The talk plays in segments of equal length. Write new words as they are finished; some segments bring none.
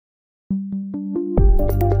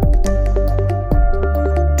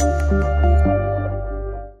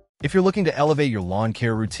If you're looking to elevate your lawn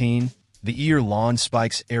care routine, the EEIEER Lawn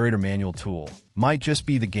Spikes Aerator manual tool might just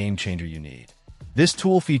be the game changer you need. This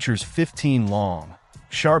tool features 15 long,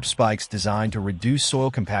 sharp spikes designed to reduce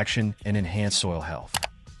soil compaction and enhance soil health.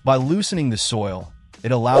 By loosening the soil,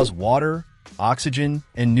 it allows water, oxygen,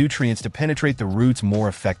 and nutrients to penetrate the roots more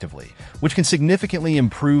effectively, which can significantly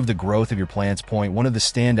improve the growth of your plants. One of the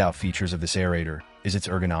standout features of this aerator is its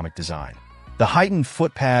ergonomic design. The heightened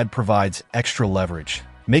foot pad provides extra leverage,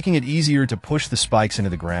 making it easier to push the spikes into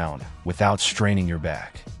the ground without straining your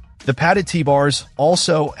back. The padded T-bars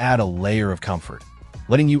also add a layer of comfort,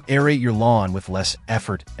 letting you aerate your lawn with less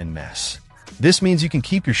effort and mess. This means you can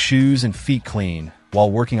keep your shoes and feet clean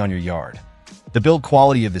while working on your yard. The build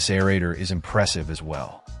quality of this aerator is impressive as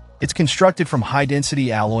well. It's constructed from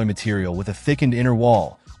high-density alloy material with a thickened inner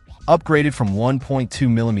wall, upgraded from 1.2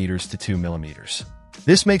 millimeters to 2 millimeters.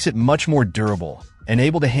 This makes it much more durable and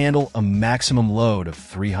able to handle a maximum load of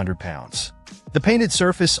 300 pounds. The painted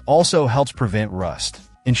surface also helps prevent rust,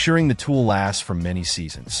 ensuring the tool lasts for many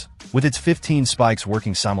seasons. With its 15 spikes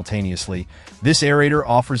working simultaneously, this aerator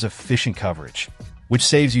offers efficient coverage, which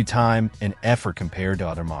saves you time and effort compared to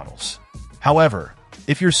other models. However,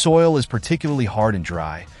 if your soil is particularly hard and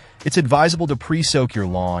dry, it's advisable to pre-soak your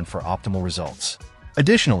lawn for optimal results.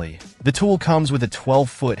 Additionally, the tool comes with a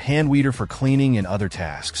 12-foot hand weeder for cleaning and other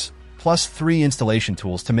tasks, plus 3 installation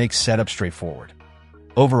tools to make setup straightforward.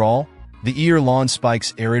 Overall, the EEIEER Lawn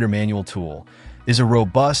Spikes Aerator Manual Tool is a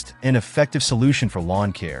robust and effective solution for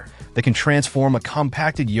lawn care that can transform a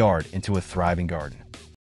compacted yard into a thriving garden.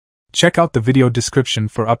 Check out the video description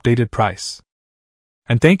for updated price.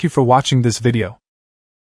 And thank you for watching this video.